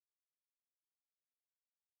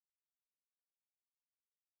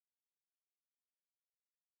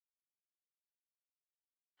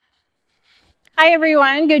Hi,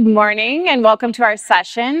 everyone. Good morning, and welcome to our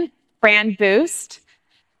session, Brand Boost,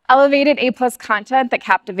 Elevated A+ Content that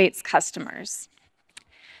Captivates Customers.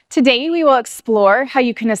 Today, we will explore how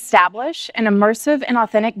you can establish an immersive and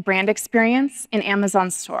authentic brand experience in Amazon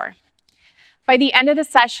Store. By the end of the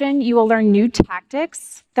session, you will learn new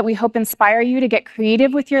tactics that we hope inspire you to get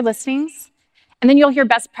creative with your listings, and then you'll hear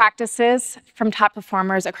best practices from top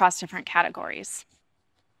performers across different categories.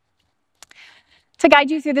 To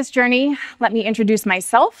guide you through this journey, let me introduce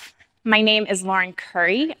myself. My name is Lauren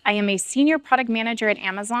Curry. I am a senior product manager at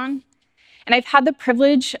Amazon, and I've had the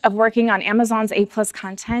privilege of working on Amazon's A+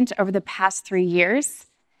 content over the past 3 years.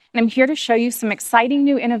 And I'm here to show you some exciting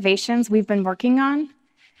new innovations we've been working on,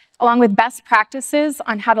 along with best practices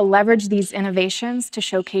on how to leverage these innovations to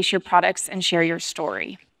showcase your products and share your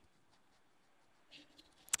story.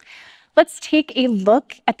 Let's take a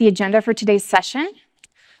look at the agenda for today's session.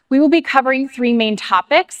 We will be covering 3 main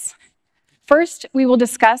topics. First, we will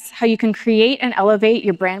discuss how you can create and elevate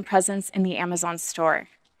your brand presence in the Amazon store.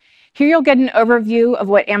 Here you'll get an overview of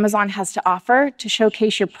what Amazon has to offer to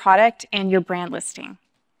showcase your product and your brand listing.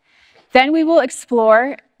 Then we will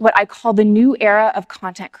explore what I call the new era of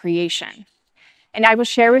content creation. And I will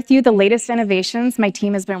share with you the latest innovations my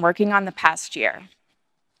team has been working on the past year.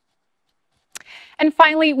 And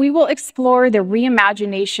finally, we will explore the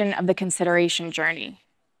reimagination of the consideration journey.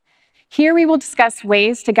 Here we will discuss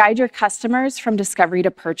ways to guide your customers from discovery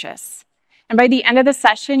to purchase. And by the end of the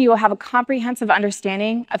session, you will have a comprehensive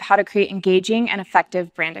understanding of how to create engaging and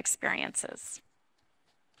effective brand experiences.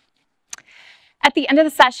 At the end of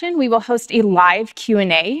the session, we will host a live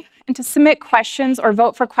Q&A. And to submit questions or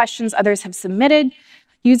vote for questions others have submitted,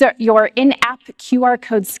 use your in-app QR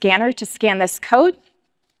code scanner to scan this code,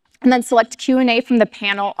 and then select Q&A from the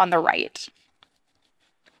panel on the right.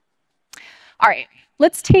 All right.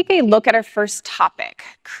 Let's take a look at our first topic,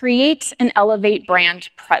 create and elevate brand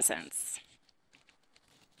presence.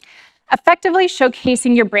 Effectively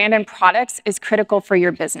showcasing your brand and products is critical for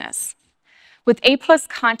your business. With A+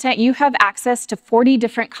 content, you have access to 40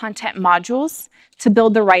 different content modules to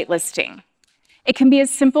build the right listing. It can be as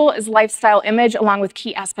simple as lifestyle image along with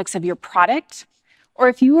key aspects of your product, or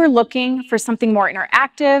if you are looking for something more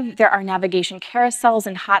interactive, there are navigation carousels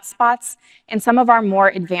and hotspots in some of our more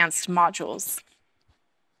advanced modules.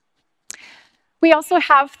 We also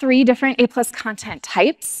have 3 different A+ content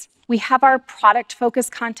types. We have our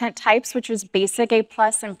product-focused content types, which is basic A+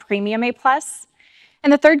 and premium A+.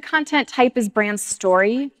 And the third content type is brand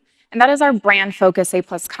story, and that is our brand-focused A+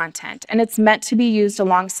 content, and it's meant to be used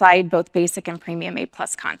alongside both basic and premium A+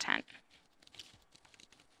 content.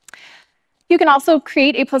 You can also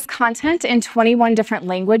create A+ content in 21 different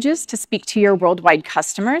languages to speak to your worldwide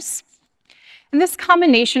customers. And this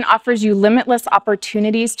combination offers you limitless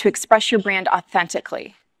opportunities to express your brand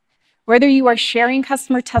authentically. Whether you are sharing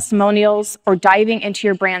customer testimonials or diving into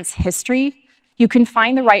your brand's history, you can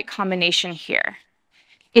find the right combination here.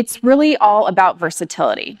 It's really all about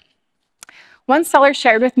versatility. One seller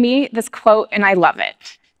shared with me this quote, and I love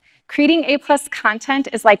it. Creating A+ content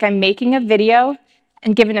is like I'm making a video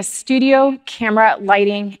and given a studio, camera,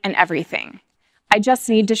 lighting, and everything. I just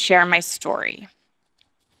need to share my story.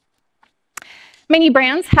 Many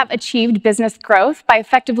brands have achieved business growth by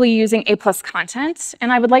effectively using A+ content,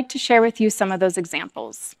 and I would like to share with you some of those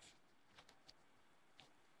examples.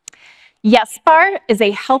 Yes Bar is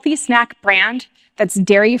a healthy snack brand that's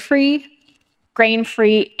dairy-free,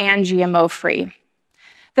 grain-free, and GMO-free.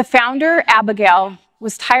 The founder, Abigail,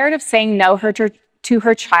 was tired of saying no to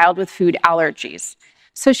her child with food allergies,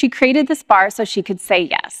 so she created this bar so she could say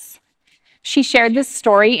yes. She shared this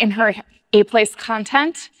story in her A+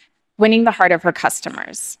 content, winning the heart of her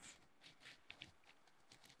customers.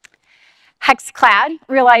 Hexclad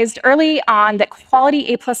realized early on that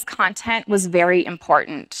quality A+ content was very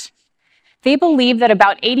important. They believe that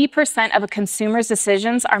about 80% of a consumer's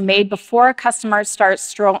decisions are made before a customer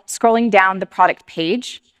starts scrolling down the product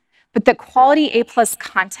page, but that quality A+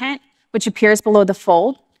 content, which appears below the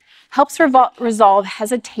fold, helps resolve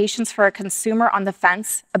hesitations for a consumer on the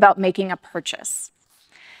fence about making a purchase.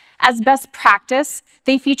 As best practice,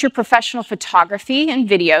 they feature professional photography and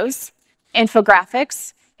videos,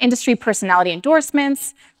 infographics, industry personality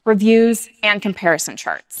endorsements, reviews, and comparison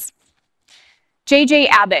charts. JJ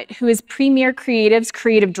Abbott, who is Premier Creative's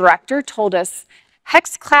creative director, told us,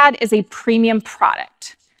 Hexclad is a premium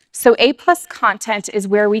product. So A+ content is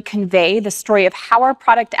where we convey the story of how our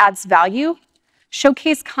product adds value,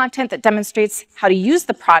 showcase content that demonstrates how to use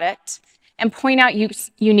the product, and point out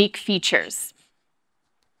unique features.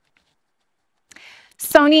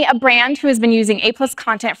 Sony, a brand who has been using A+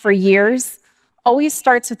 content for years, always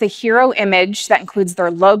starts with a hero image that includes their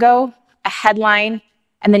logo, a headline,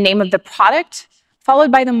 and the name of the product,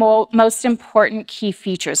 followed by the most important key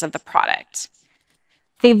features of the product.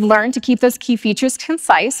 They've learned to keep those key features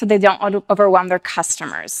concise so they don't overwhelm their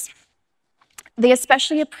customers. They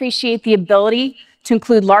especially appreciate the ability to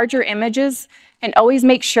include larger images and always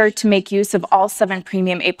make sure to make use of all 7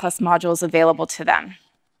 Premium A+ modules available to them.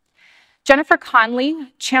 Jennifer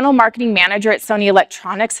Conley, Channel Marketing Manager at Sony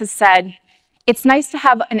Electronics, has said, "It's nice to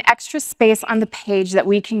have an extra space on the page that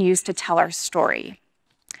we can use to tell our story."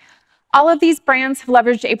 All of these brands have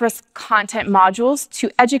leveraged A+ content modules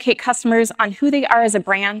to educate customers on who they are as a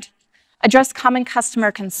brand, address common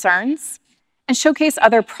customer concerns, and showcase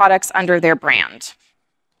other products under their brand.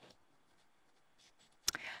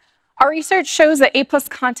 Our research shows that A+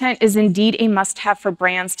 content is indeed a must-have for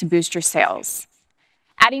brands to boost your sales.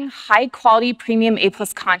 Adding high-quality premium A+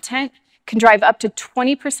 content can drive up to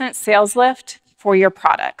 20% sales lift for your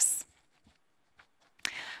products.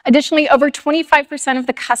 Additionally, over 25% of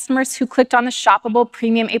the customers who clicked on the shoppable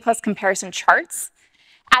Premium A+ comparison charts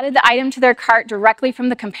added the item to their cart directly from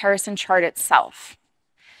the comparison chart itself.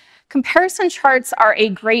 Comparison charts are a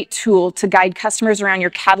great tool to guide customers around your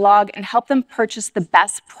catalog and help them purchase the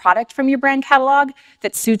best product from your brand catalog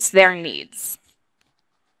that suits their needs.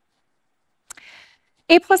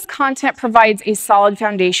 A+ content provides a solid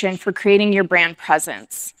foundation for creating your brand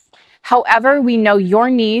presence. However, we know your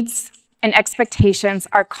needs and expectations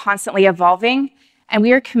are constantly evolving, and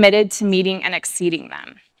we are committed to meeting and exceeding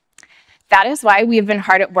them. That is why we have been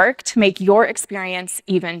hard at work to make your experience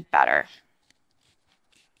even better.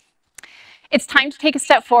 It's time to take a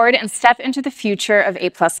step forward and step into the future of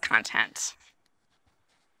A+ content.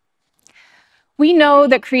 We know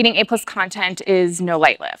that creating A+ content is no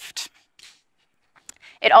light lift.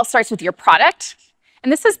 It all starts with your product,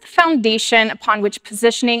 and this is the foundation upon which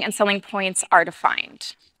positioning and selling points are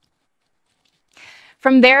defined.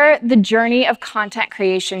 From there, the journey of content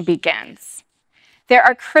creation begins. There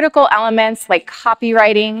are critical elements like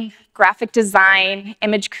copywriting, graphic design,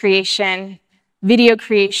 image creation, video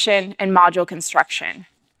creation, and module construction.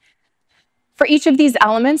 For each of these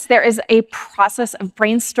elements, there is a process of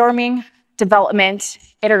brainstorming, development,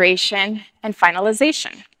 iteration, and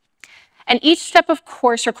finalization. And each step, of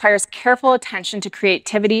course, requires careful attention to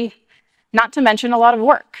creativity, not to mention a lot of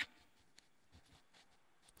work.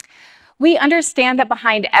 We understand that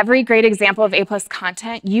behind every great example of A+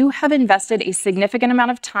 content, you have invested a significant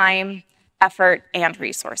amount of time, effort, and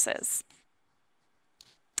resources.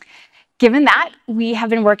 Given that, we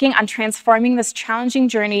have been working on transforming this challenging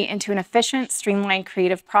journey into an efficient, streamlined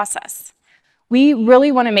creative process. We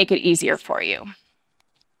really want to make it easier for you.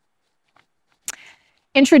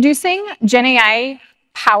 Introducing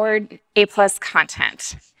GenAI-powered A+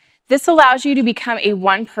 content. This allows you to become a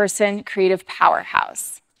one-person creative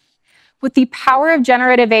powerhouse. With the power of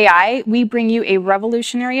generative AI, we bring you a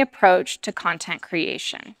revolutionary approach to content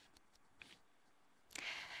creation.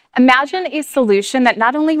 Imagine a solution that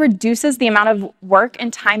not only reduces the amount of work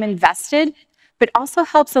and time invested, but also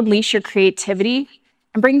helps unleash your creativity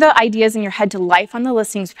and bring the ideas in your head to life on the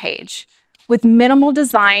listings page with minimal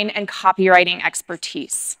design and copywriting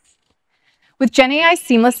expertise. With GenAI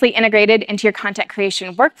seamlessly integrated into your content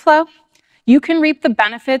creation workflow, you can reap the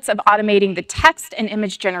benefits of automating the text and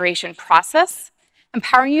image generation process,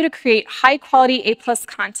 empowering you to create high-quality A+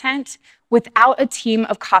 content without a team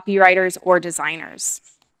of copywriters or designers.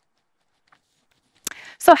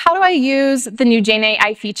 So how do I use the new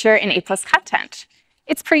GenAI feature in A+ content?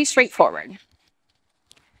 It's pretty straightforward.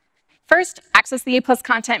 First, access the A+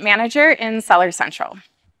 Content Manager in Seller Central.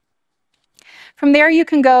 From there, you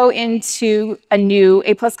can go into a new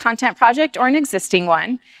A+ content project or an existing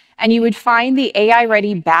one, and you would find the AI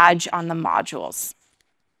Ready badge on the modules.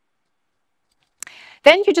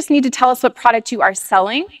 Then you just need to tell us what product you are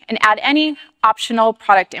selling and add any optional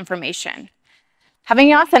product information.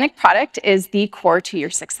 Having an authentic product is the core to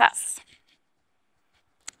your success.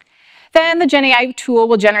 Then the GenAI tool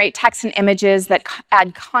will generate text and images that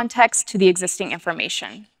add context to the existing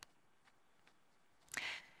information.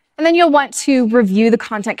 And then you'll want to review the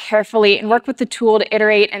content carefully and work with the tool to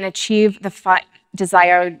iterate and achieve the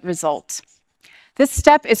desired result. This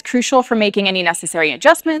step is crucial for making any necessary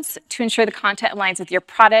adjustments to ensure the content aligns with your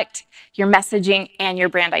product, your messaging, and your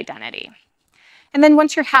brand identity. And then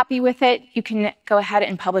once you're happy with it, you can go ahead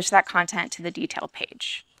and publish that content to the detailed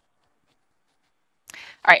page.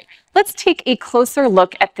 All right, let's take a closer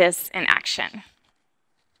look at this in action.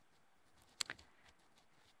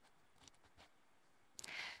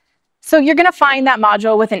 So you're going to find that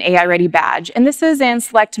module with an AI Ready badge, and this is in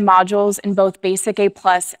select modules in both Basic A+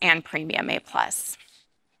 and Premium A+.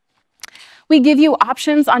 We give you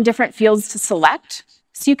options on different fields to select,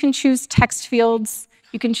 So you can choose text fields,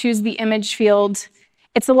 you can choose the image field.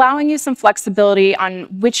 It's allowing you some flexibility on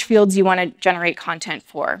which fields you want to generate content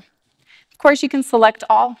for. Of course, you can select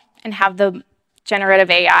all and have the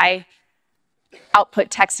generative AI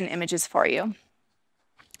output text and images for you.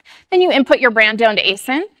 Then you input your brand down to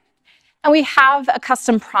ASIN, and we have a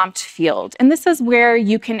custom prompt field. And this is where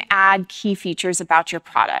you can add key features about your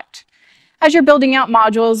product. As you're building out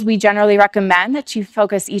modules, we generally recommend that you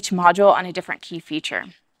focus each module on a different key feature.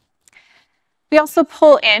 We also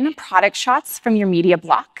pull in product shots from your media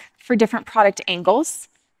block for different product angles.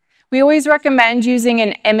 We always recommend using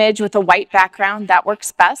an image with a white background. That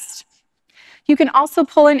works best. You can also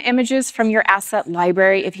pull in images from your asset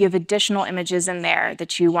library if you have additional images in there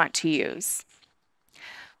that you want to use.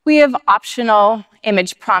 We have optional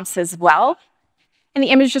image prompts as well. And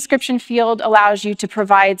the image description field allows you to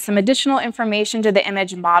provide some additional information to the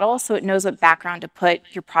image model so it knows what background to put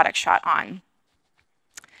your product shot on.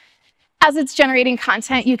 As it's generating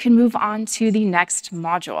content, you can move on to the next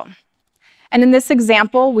module. And in this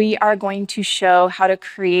example, we are going to show how to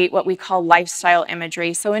create what we call lifestyle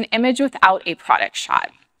imagery, so an image without a product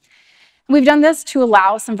shot. We've done this to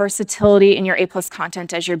allow some versatility in your A+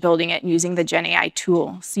 content as you're building it and using the GenAI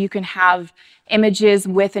tool, so you can have images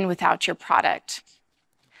with and without your product.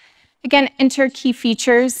 Again, enter key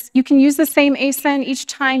features. You can use the same ASIN each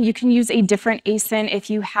time. You can use a different ASIN if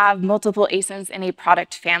you have multiple ASINs in a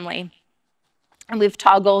product family. And we've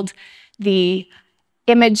toggled the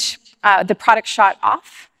image, the product shot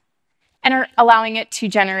off, and are allowing it to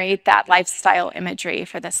generate that lifestyle imagery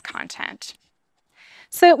for this content.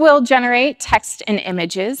 So it will generate text and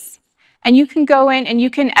images, and you can go in and you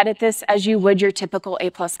can edit this as you would your typical A+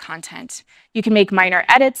 content. You can make minor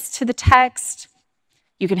edits to the text.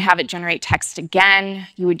 You can have it generate text again.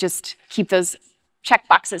 You would just keep those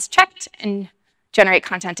checkboxes checked and generate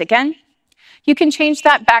content again. You can change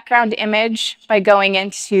that background image by going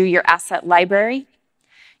into your asset library.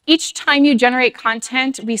 Each time you generate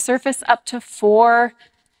content, we surface up to 4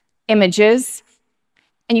 images,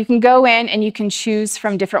 and you can go in and you can choose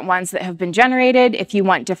from different ones that have been generated if you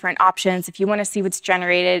want different options, if you want to see what's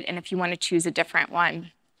generated, and if you want to choose a different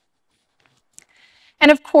one. And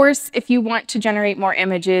of course, if you want to generate more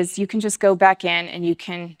images, you can just go back in and you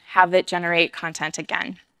can have it generate content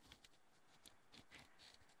again.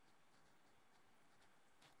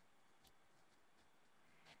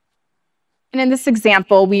 And in this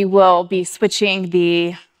example, we will be switching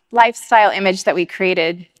the lifestyle image that we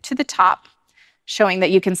created to the top, showing that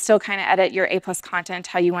you can still kind of edit your A+ content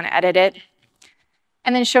how you want to edit it,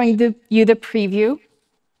 and then showing you the preview.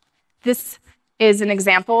 This is an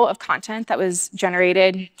example of content that was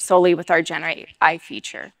generated solely with our Generate AI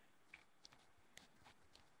feature.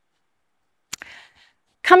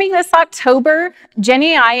 Coming this October,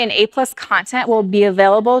 GenAI and A+ content will be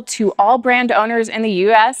available to all brand owners in the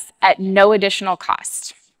US at no additional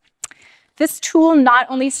cost. This tool not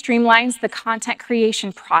only streamlines the content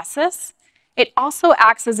creation process, it also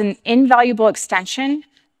acts as an invaluable extension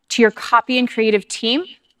to your copy and creative team,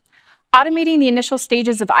 automating the initial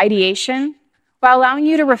stages of ideation while allowing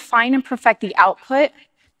you to refine and perfect the output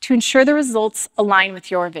to ensure the results align with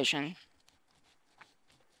your vision.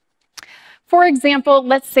 For example,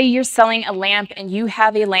 let's say you're selling a lamp and you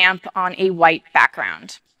have a lamp on a white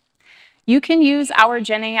background. You can use our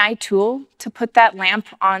GenAI tool to put that lamp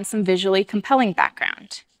on some visually compelling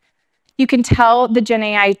background. You can tell the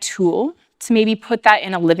GenAI tool to maybe put that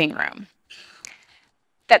in a living room.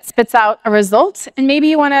 That spits out a result, and maybe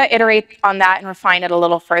you want to iterate on that and refine it a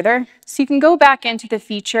little further. So you can go back into the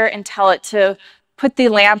feature and tell it to put the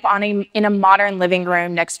lamp on in a modern living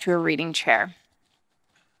room next to a reading chair.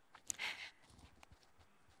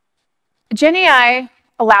 GenAI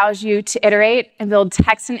allows you to iterate and build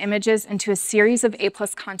text and images into a series of A+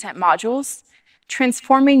 content modules,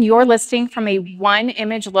 transforming your listing from a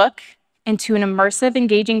one-image look into an immersive,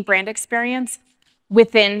 engaging brand experience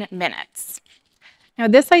within minutes. Now,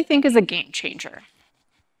 this, I think, is a game changer.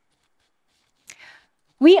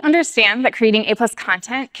 We understand that creating A+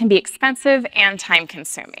 content can be expensive and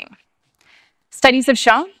time-consuming. Studies have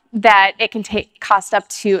shown that it can cost up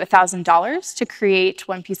to $1,000 to create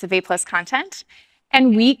one piece of A+ content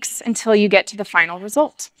and weeks until you get to the final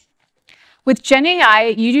result. With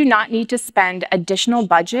GenAI, you do not need to spend additional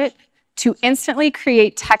budget to instantly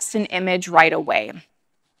create text and image right away.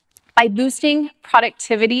 By boosting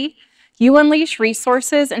productivity, you unleash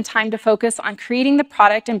resources and time to focus on creating the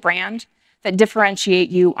product and brand that differentiate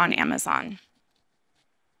you on Amazon.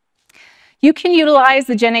 You can utilize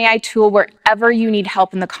the GenAI tool wherever you need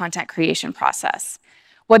help in the content creation process,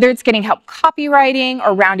 Whether it's getting help copywriting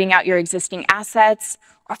or rounding out your existing assets,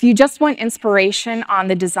 or if you just want inspiration on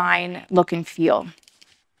the design, look, and feel.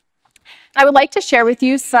 I would like to share with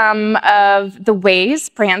you some of the ways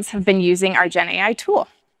brands have been using our Gen AI tool.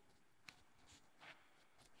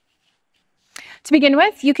 To begin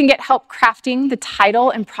with, you can get help crafting the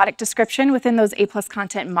title and product description within those A+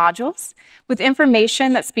 content modules with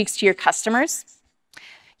information that speaks to your customers.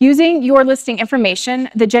 Using your listing information,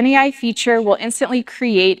 the Gen AI feature will instantly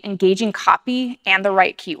create engaging copy and the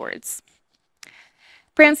right keywords.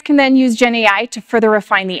 Brands can then use Gen AI to further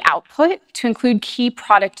refine the output to include key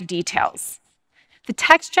product details. The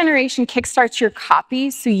text generation kickstarts your copy,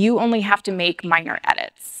 so you only have to make minor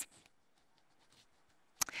edits.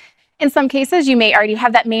 In some cases, you may already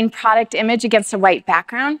have that main product image against a white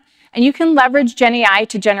background, and you can leverage Gen AI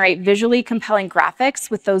to generate visually compelling graphics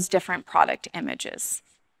with those different product images.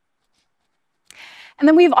 And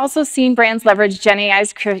then we've also seen brands leverage Gen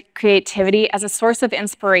AI's creativity as a source of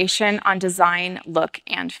inspiration on design, look,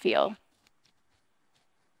 and feel.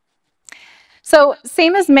 So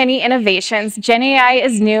same as many innovations, Gen AI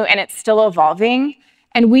is new and it's still evolving,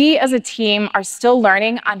 and we as a team are still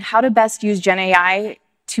learning on how to best use Gen AI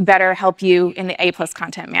to better help you in the A+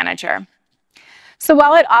 Content Manager. So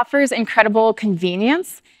while it offers incredible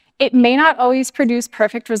convenience, it may not always produce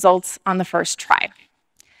perfect results on the first try.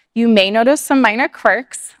 You may notice some minor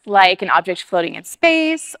quirks, like an object floating in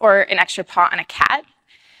space or an extra paw on a cat,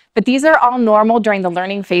 but these are all normal during the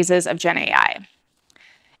learning phases of Gen AI.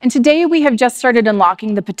 And today we have just started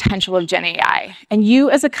unlocking the potential of Gen AI, and you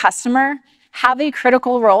as a customer have a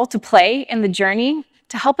critical role to play in the journey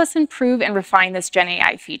to help us improve and refine this Gen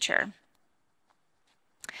AI feature.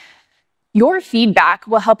 Your feedback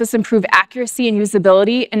will help us improve accuracy and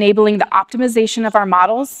usability, enabling the optimization of our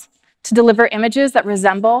models to deliver images that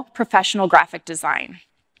resemble professional graphic design.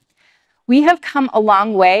 We have come a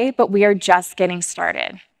long way, but we are just getting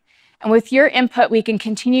started. And with your input, we can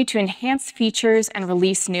continue to enhance features and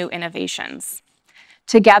release new innovations.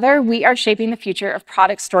 Together, we are shaping the future of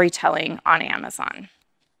product storytelling on Amazon.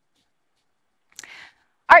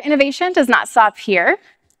 Our innovation does not stop here,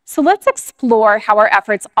 so let's explore how our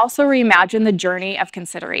efforts also reimagine the journey of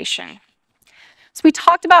consideration. So we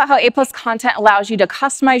talked about how A+ content allows you to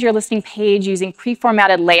customize your listing page using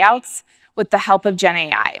pre-formatted layouts with the help of Gen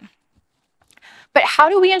AI. But how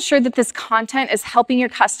do we ensure that this content is helping your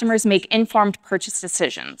customers make informed purchase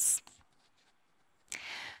decisions?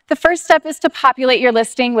 The first step is to populate your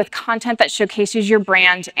listing with content that showcases your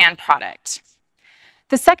brand and product.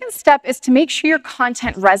 The second step is to make sure your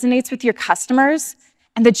content resonates with your customers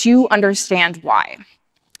and that you understand why.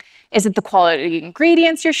 Is it the quality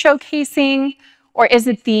ingredients you're showcasing, or is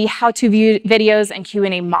it the how-to videos and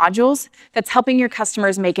Q&A modules that's helping your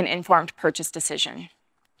customers make an informed purchase decision?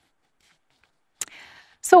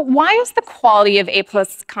 So why is the quality of A+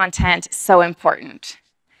 content so important?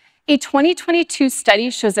 A 2022 study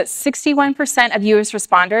shows that 61% of US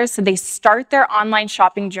responders said they start their online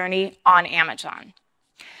shopping journey on Amazon.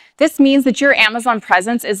 This means that your Amazon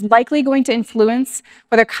presence is likely going to influence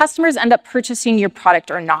whether customers end up purchasing your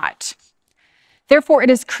product or not. Therefore, it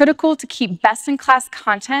is critical to keep best-in-class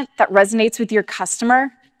content that resonates with your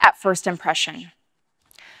customer at first impression.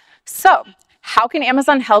 So, how can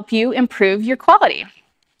Amazon help you improve your quality?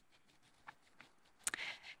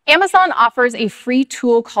 Amazon offers a free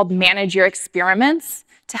tool called Manage Your Experiments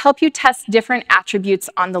to help you test different attributes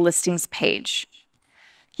on the listings page.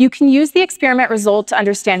 You can use the experiment result to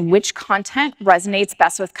understand which content resonates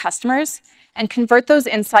best with customers and convert those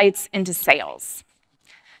insights into sales.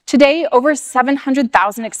 Today, over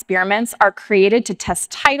 700,000 experiments are created to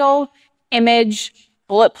test title, image,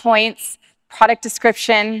 bullet points, product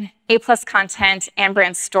description, A+ content, and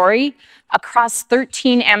brand story across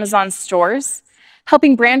 13 Amazon stores,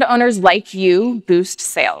 helping brand owners like you boost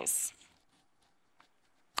sales.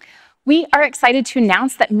 We are excited to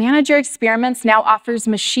announce that Manage Your Experiments now offers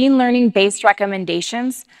machine learning-based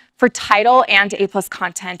recommendations for title and A+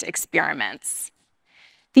 content experiments.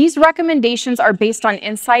 These recommendations are based on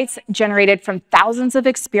insights generated from thousands of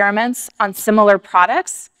experiments on similar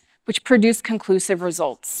products, which produce conclusive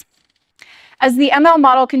results. As the ML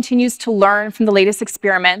model continues to learn from the latest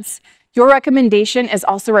experiments, your recommendation is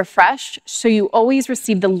also refreshed, so you always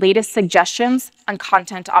receive the latest suggestions on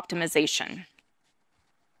content optimization.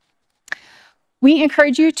 We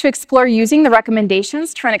encourage you to explore using the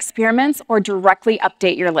recommendations to run experiments or directly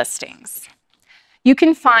update your listings. You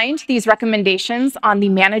can find these recommendations on the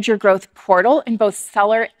Manage Your Growth portal in both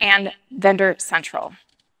Seller and Vendor Central.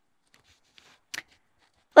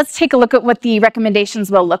 Let's take a look at what the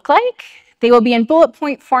recommendations will look like. They will be in bullet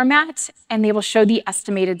point format, and they will show the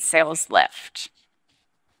estimated sales lift.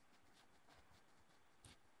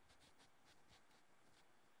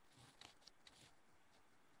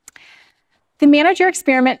 The Manage Your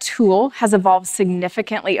Experiment tool has evolved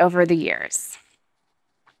significantly over the years.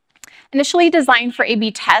 Initially designed for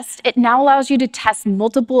A/B tests, it now allows you to test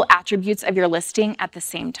multiple attributes of your listing at the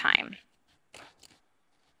same time.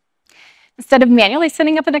 Instead of manually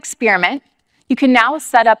setting up an experiment, you can now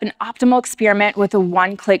set up an optimal experiment with a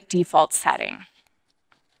one-click default setting.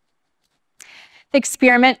 The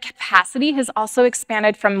experiment capacity has also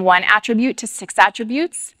expanded from 1 attribute to 6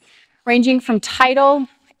 attributes, ranging from title,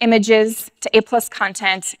 images, to A+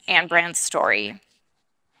 content, and brand story.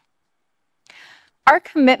 Our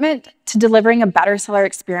commitment to delivering a better seller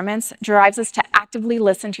experience drives us to actively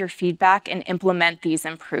listen to your feedback and implement these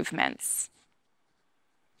improvements.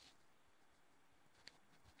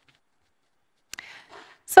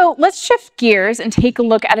 So let's shift gears and take a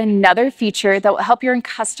look at another feature that will help your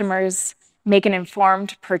customers make an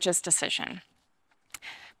informed purchase decision.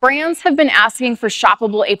 Brands have been asking for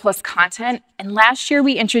shoppable A+ content, and last year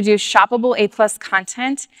we introduced shoppable A+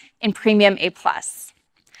 content in Premium A+.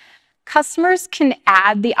 Customers can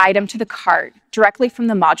add the item to the cart directly from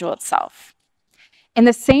the module itself. In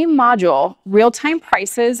the same module, real-time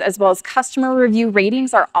prices as well as customer review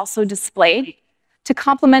ratings are also displayed to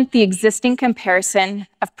complement the existing comparison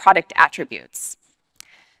of product attributes.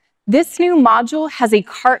 This new module has a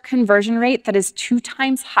cart conversion rate that is 2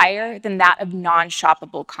 times higher than that of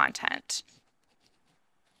non-shoppable content.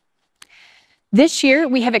 This year,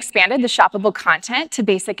 we have expanded the shoppable content to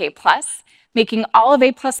basic A+, making all of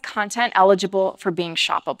A+ content eligible for being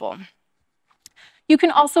shoppable. You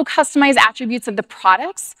can also customize attributes of the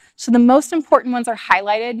products, so the most important ones are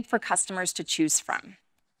highlighted for customers to choose from.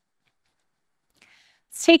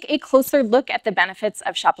 Let's take a closer look at the benefits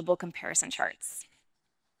of shoppable comparison charts.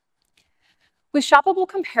 With shoppable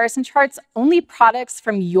comparison charts, only products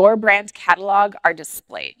from your brand catalog are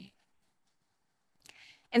displayed.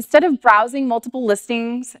 Instead of browsing multiple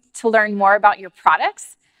listings to learn more about your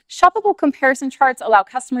products, shoppable comparison charts allow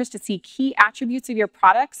customers to see key attributes of your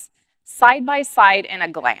products side by side in a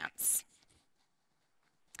glance,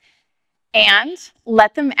 and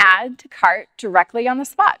let them add to cart directly on the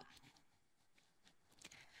spot.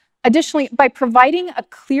 Additionally, by providing a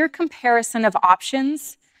clear comparison of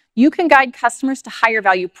options, you can guide customers to higher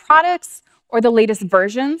value products or the latest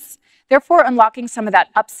versions, therefore unlocking some of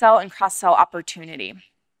that upsell and cross-sell opportunity.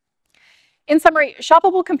 In summary,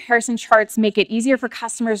 shoppable comparison charts make it easier for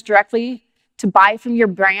customers directly to buy from your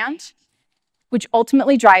brand, which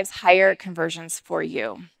ultimately drives higher conversions for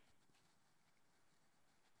you.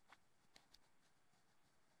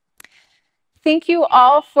 Thank you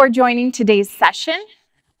all for joining today's session.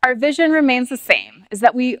 Our vision remains the same, is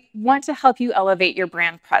that we want to help you elevate your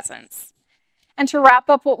brand presence. And to wrap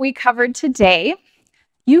up what we covered today,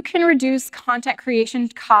 you can reduce content creation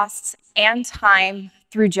costs and time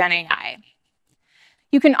through GenAI.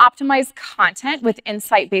 You can optimize content with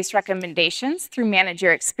insight-based recommendations through Manage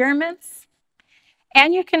Your Experiments.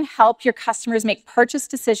 And you can help your customers make purchase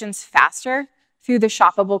decisions faster through the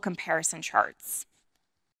shoppable comparison charts.